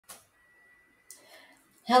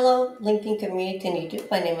Hello, LinkedIn community and YouTube.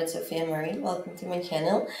 My name is Sophia Marie. Welcome to my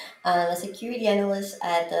channel. I'm a security analyst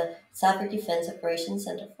at the Cyber Defense Operations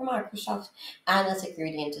Center for Microsoft and a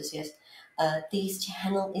security enthusiast. This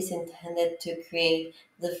channel is intended to create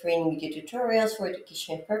the free video tutorials for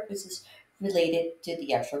education purposes related to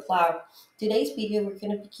the Azure Cloud. Today's video, we're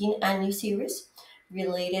going to begin a new series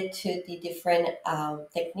related to the different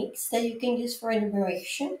techniques that you can use for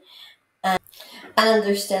enumeration and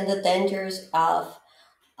understand the dangers of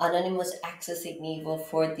anonymous access enabled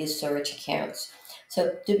for these storage accounts.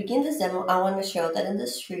 So to begin this demo, I want to show that in the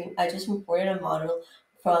screen, I just imported a module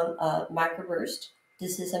from Macroburst.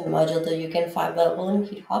 This is a module that you can find available in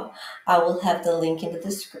GitHub. I will have the link in the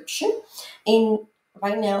description. In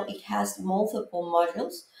Right now, it has multiple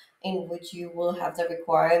modules in which you will have the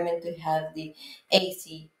requirement to have the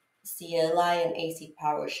AC CLI and AC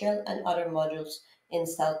PowerShell and other modules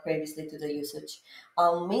installed previously to the usage.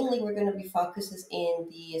 Mainly, we're going to be focusing in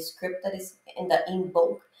the script that is in the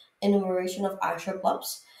invoke enumeration of Azure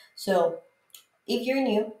Blobs. So, if you're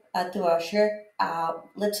new to Azure,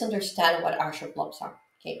 let's understand what Azure Blobs are.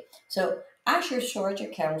 Okay, so Azure Storage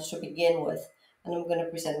Accounts to begin with, and I'm going to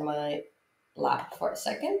present my lab for a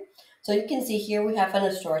second. So you can see here we have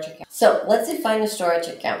a storage account. So let's define a storage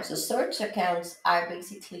account. So storage accounts are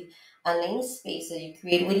basically a namespace that you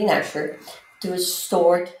create within Azure to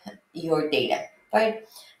store your data, right?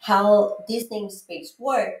 How this namespace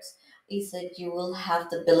works is that you will have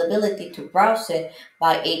the ability to browse it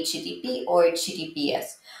by HTTP or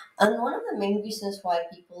HTTPS. And one of the main reasons why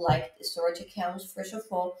people like the storage accounts, first of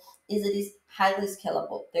all, is it is highly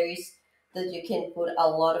scalable. There is that you can put a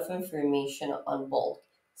lot of information on bulk.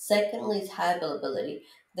 Secondly, is high availability.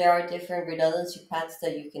 There are different redundancy paths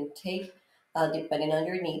that you can take depending on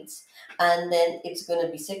your needs. And then it's going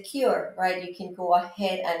to be secure, right? You can go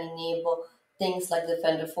ahead and enable things like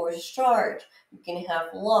Defender for storage. You can have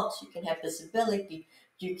logs, you can have visibility.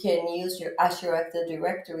 You can use your Azure Active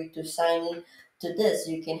Directory to sign in to this.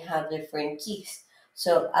 You can have different keys.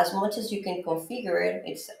 So as much as you can configure it,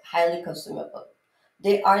 it's highly customizable.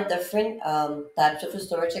 There are different types of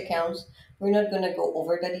storage accounts. We're not going to go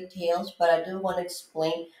over the details, but I do want to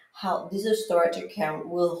explain how this storage account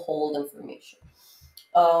will hold information.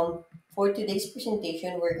 For today's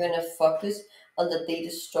presentation, we're going to focus on the data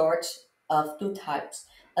storage of two types.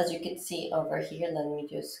 As you can see over here, let me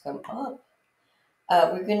just come up.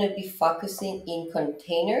 We're going to be focusing in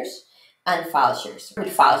containers and file shares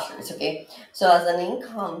with file shares. Okay, so as the name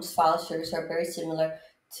comes, file shares are very similar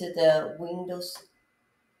to the Windows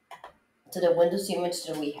image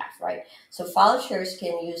that we have, right? So file shares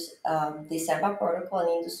can use the SAMPA protocol and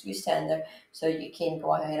industry standard, so you can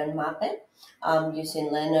go ahead and map it using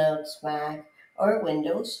Linux, Mac, or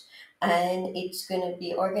Windows, and it's going to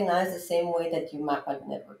be organized the same way that you map a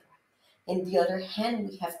network drive. On the other hand,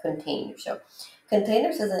 we have containers. So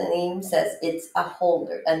containers, as the name says, it's a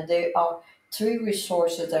holder, and there are three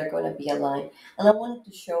resources that are going to be aligned. And I wanted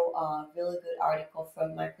to show a really good article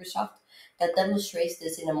from Microsoft that demonstrates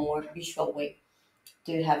this in a more visual way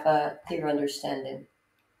to have a clear understanding.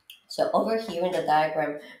 So over here in the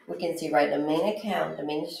diagram, we can see, right, the main account, the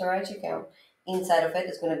main storage account, inside of it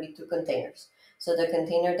is going to be two containers. So the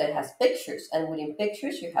container that has pictures, and within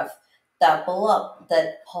pictures, you have that blob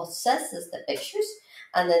that possesses the pictures,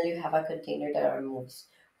 and then you have a container that are movies.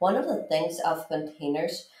 One of the things of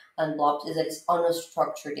containers and blobs is that it's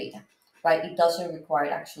unstructured data, right? It doesn't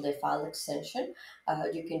require actually a file extension.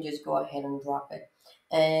 You can just go ahead and drop it.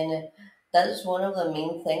 And that is one of the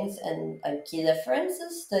main things and key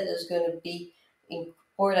differences that is going to be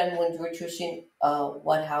important when you're choosing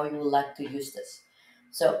how you would like to use this.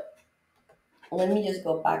 So let me just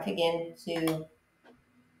go back again to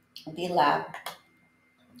the lab,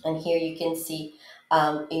 and here you can see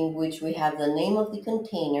in which we have the name of the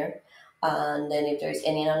container, and then if there's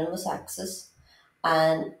any anonymous access,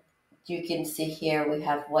 and you can see here we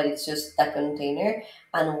have what is just the container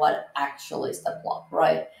and what actually is the blob,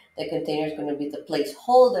 right? The container is going to be the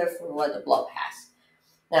placeholder for what the blob has.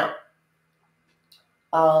 Now,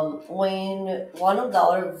 when one of the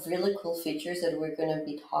other really cool features that we're going to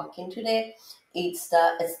be talking today, it's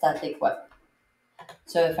the static web.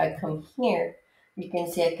 So if I come here, you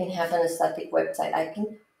can see I can have an static website. I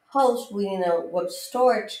can host within a web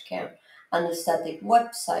storage account on a static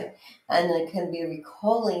website, and I can be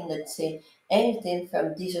recalling, let's say, anything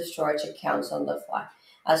from these storage accounts on the fly.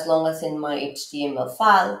 As long as in my HTML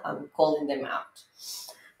file, I'm calling them out.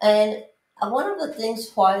 And one of the things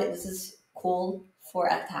why this is cool for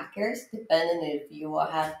attackers, depending if you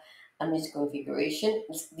have a misconfiguration,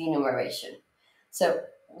 is the enumeration. So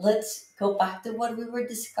let's go back to what we were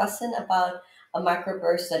discussing about a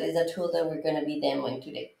microburst, that is a tool that we're going to be demoing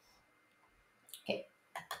today. Okay,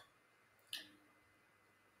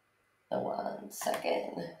 one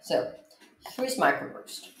second. So here's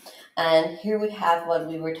microburst. And here we have what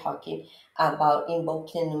we were talking about,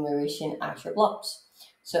 invoking enumeration Azure Blobs.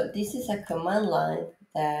 So this is a command line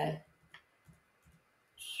that,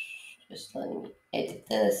 just let me edit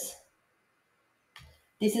this.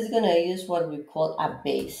 This is going to use what we call a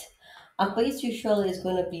base. A base usually is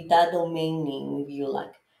going to be that domain name if you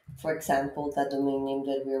like. For example, that domain name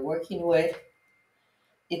that we're working with,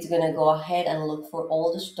 it's going to go ahead and look for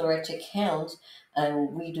all the storage accounts,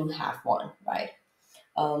 and we do have one, right?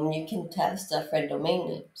 You can test different domain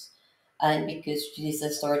names. And because it is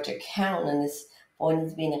a storage account and this point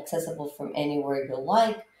is being accessible from anywhere you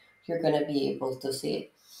like, you're going to be able to see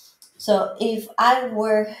it. So if I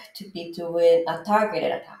were to be doing a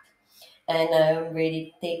targeted attack, and I'm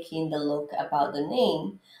already taking the look about the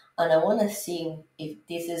name, and I want to see if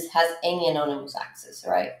this has any anonymous access,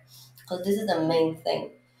 right? Because this is the main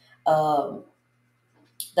thing. Um,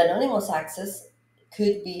 the anonymous access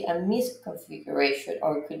could be a misconfiguration,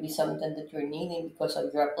 or it could be something that you're needing because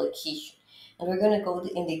of your application. And we're going to go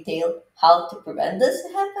in detail how to prevent this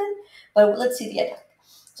to happen, but let's see the attack.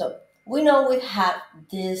 So we know we have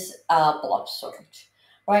this blob storage,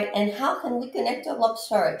 right? And how can we connect to blob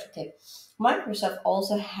storage? Okay, Microsoft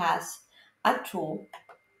also has a tool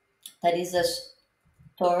that is a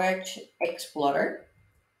storage explorer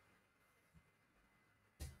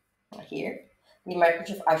right here, the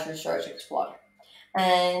Microsoft Azure Storage Explorer.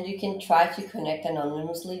 And you can try to connect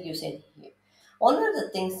anonymously using here. One of the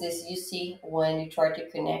things that you see when you try to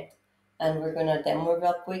connect, and we're going to demo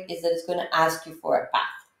real quick, is that it's going to ask you for a path,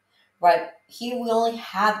 right? Here we only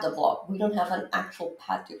have the blob. We don't have an actual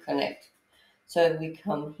path to connect. So if we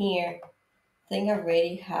come here, I think I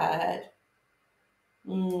already had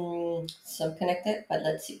some connected, but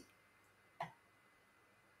let's see.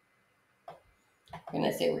 We're going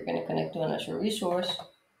to say we're going to connect to an Azure resource.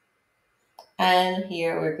 And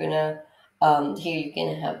here we're going to, here you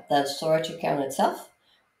can have the storage account itself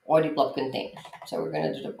or the blob container. So we're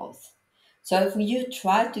going to do the both. So if you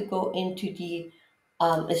try to go into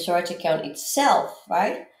the storage account itself,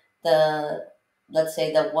 right? The Let's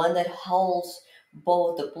say the one that holds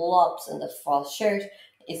both the blobs and the file shares,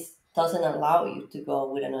 it doesn't allow you to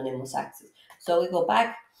go with anonymous access. So we go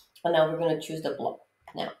back, and now we're going to choose the blob.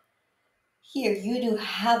 Now here you do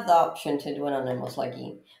have the option to do an anonymous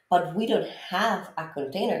login, but we don't have a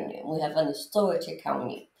container name. We have a storage account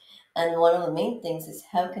name. And one of the main things is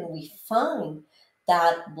how can we find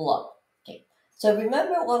that blob? Okay. So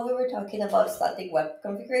remember when we were talking about static web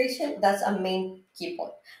configuration, that's a main key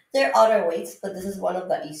point. There are other ways, but this is one of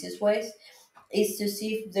the easiest ways, is to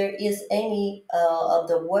see if there is any of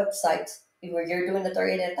the websites. If you're doing a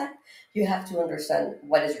targeted attack, you have to understand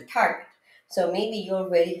what is your target. So maybe you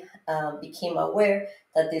already became aware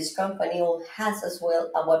that this company has as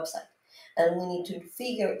well a website. And we need to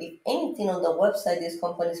figure if anything on the website this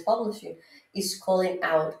company is publishing is calling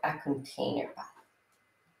out a container path.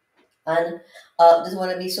 And just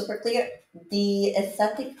want to be super clear, the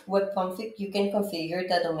static web config, you can configure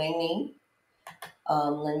the domain name.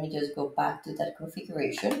 Let me just go back to that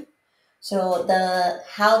configuration. So the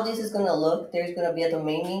how this is going to look, there's going to be a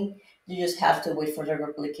domain name. You just have to wait for the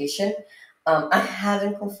replication. I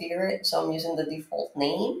haven't configured it, so I'm using the default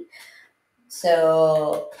name.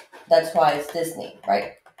 So that's why it's this name,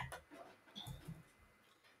 right?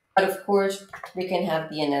 But of course, we can have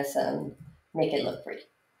DNS and make it look pretty.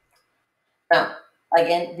 Now,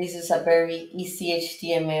 again, this is a very easy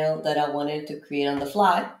HTML that I wanted to create on the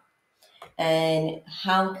fly. And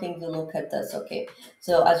how can you look at this? Okay,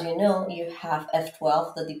 so as you know, you have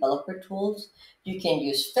F12, the developer tools. You can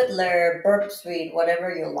use Fiddler, Burp Suite,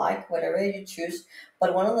 whatever you like, whatever you choose.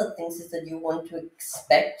 But one of the things is that you want to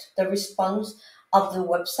expect the response of the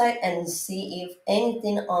website and see if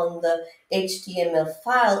anything on the HTML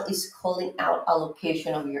file is calling out a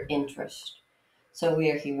location of your interest. So we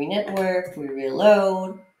are here in network, we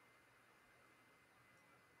reload,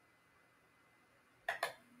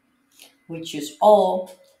 we choose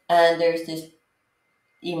all, and there's this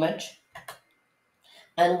image.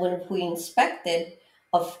 And when we inspect it,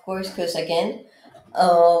 of course, because again,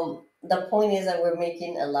 the point is that we're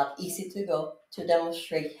making a lab easy to go to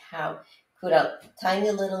demonstrate how could a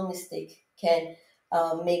tiny little mistake can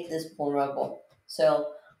make this vulnerable.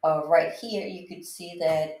 So right here, you could see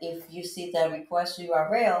that if you see the request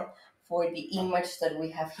URL for the image that we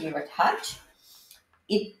have here attached,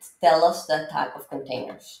 it tells us the type of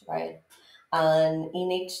containers, right? And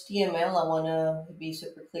in HTML, I want to be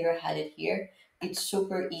super clear, I had it here. it's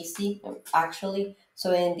super easy actually.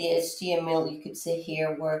 So in the HTML, you could see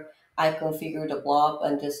here where I configure the blob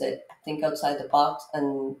and just think outside the box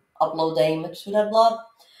and upload the image to that blob,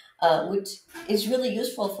 which is really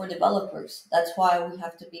useful for developers. That's why we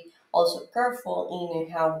have to be also careful in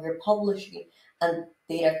how we're publishing and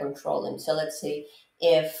data controlling. So let's say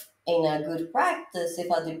if in a good practice, if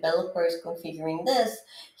a developer is configuring this,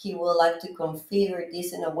 he will like to configure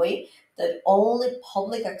this in a way that only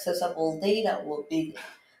public accessible data will be there.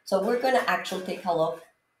 So we're going to actually take a look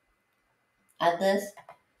at this.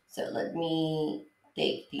 So let me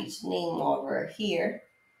take this name over here,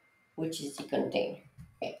 which is the container.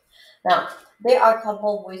 Okay. Now, there are a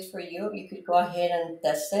couple of ways for you. You could go ahead and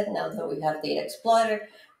test it now that we have Data Explorer,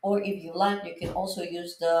 or if you like, you can also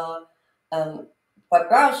use the um, web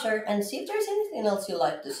browser and see if there's anything else you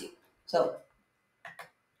like to see. So,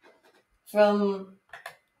 from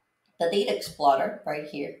the Data Explorer right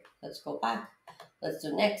here, let's go back. Let's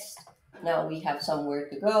do next. Now we have somewhere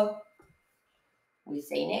to go. We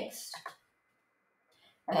say next,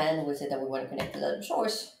 and we say that we want to connect to the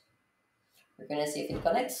source. We're going to see if it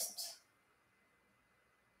connects.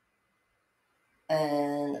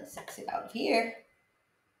 And let's exit out of here.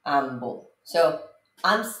 Boom. So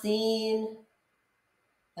I'm seeing,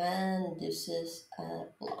 and this is a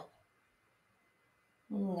blob.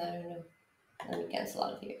 I don't know. Let me cancel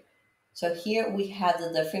out of here. So here we have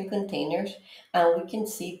the different containers, and we can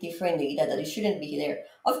see different data that it shouldn't be there.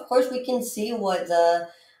 Of course, we can see what the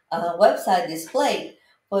website displayed,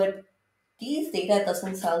 but these data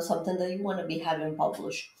doesn't sound something that you want to be having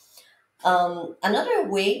published. Another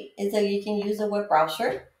way is that you can use a web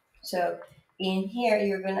browser. So in here,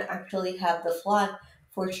 you're going to actually have the flag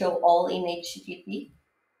for show all in HTTP.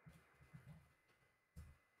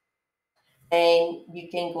 And you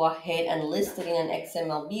can go ahead and list it in an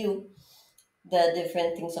XML view, the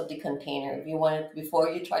different things of the container. If you want to, before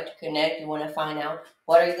you try to connect, you want to find out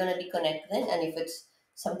what are you going to be connecting, and if it's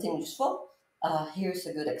something useful, here's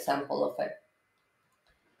a good example of it.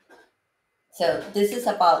 So this is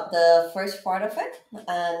about the first part of it,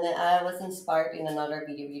 and I was inspired in another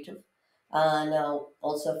video YouTube, and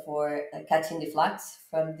also for catching the flags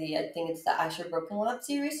from the, I think it's the Azure Broken Lab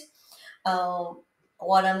series. Um,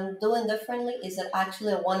 what I'm doing differently is that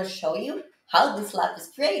actually I want to show you how this lab is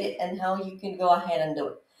created and how you can go ahead and do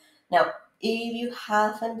it. Now, if you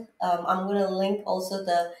haven't, I'm going to link also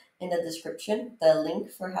the in the description the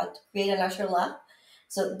link for how to create an Azure lab.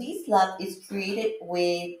 So this lab is created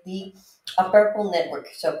with the a Purple network.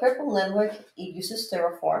 So Purple network, it uses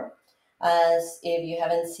Terraform, as if you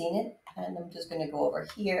haven't seen it. And I'm just going to go over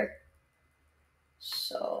here.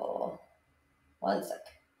 So one sec.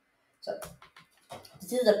 So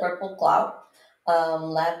this is the Purple Cloud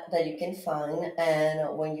lab that you can find.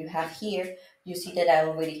 And when you have here, you see that I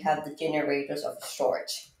already have the generators of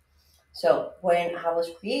storage. So when I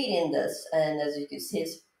was creating this, and as you can see,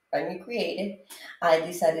 it's brand new created, I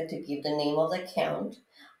decided to give the name of the account.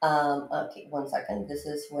 Okay, one second. This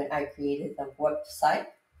is when I created the website.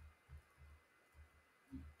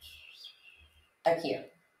 Here.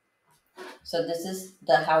 So this is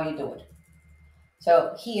the how you do it.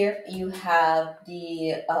 So here you have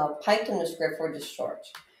the Python script for the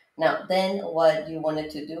storage. Now, then what you wanted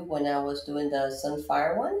to do when I was doing the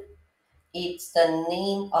Sunfire one, it's the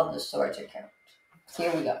name of the storage account.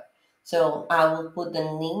 Here we go. So I will put the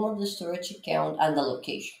name of the storage account and the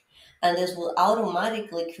location. And this will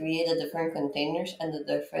automatically create the different containers and the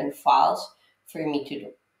different files for me to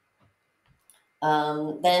do.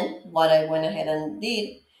 Then what I went ahead and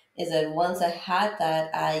did is that once I had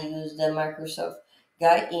that, I used the Microsoft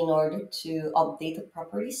Guide in order to update the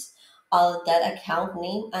properties of that account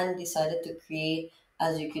name and decided to create,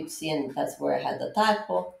 as you could see, and that's where I had the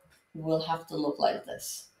typo, it will have to look like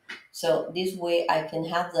this. So this way I can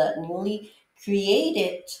have the newly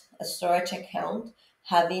created storage account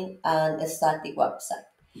having a static website.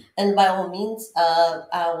 And by all means,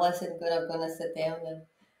 I wasn't gonna sit down and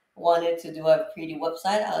wanted to do a pretty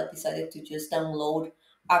website. I decided to just download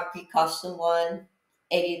a pre-custom one,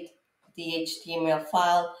 edit the HTML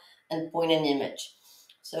file, and point an image.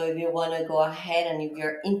 So if you want to go ahead and if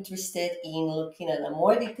you're interested in looking at a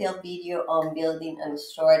more detailed video on building a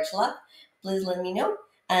storage lab, please let me know.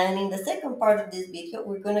 And in the second part of this video,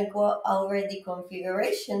 we're going to go over the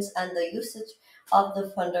configurations and the usage of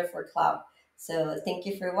the Funder for Cloud. So thank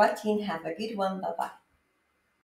you for watching. Have a good one. Bye-bye.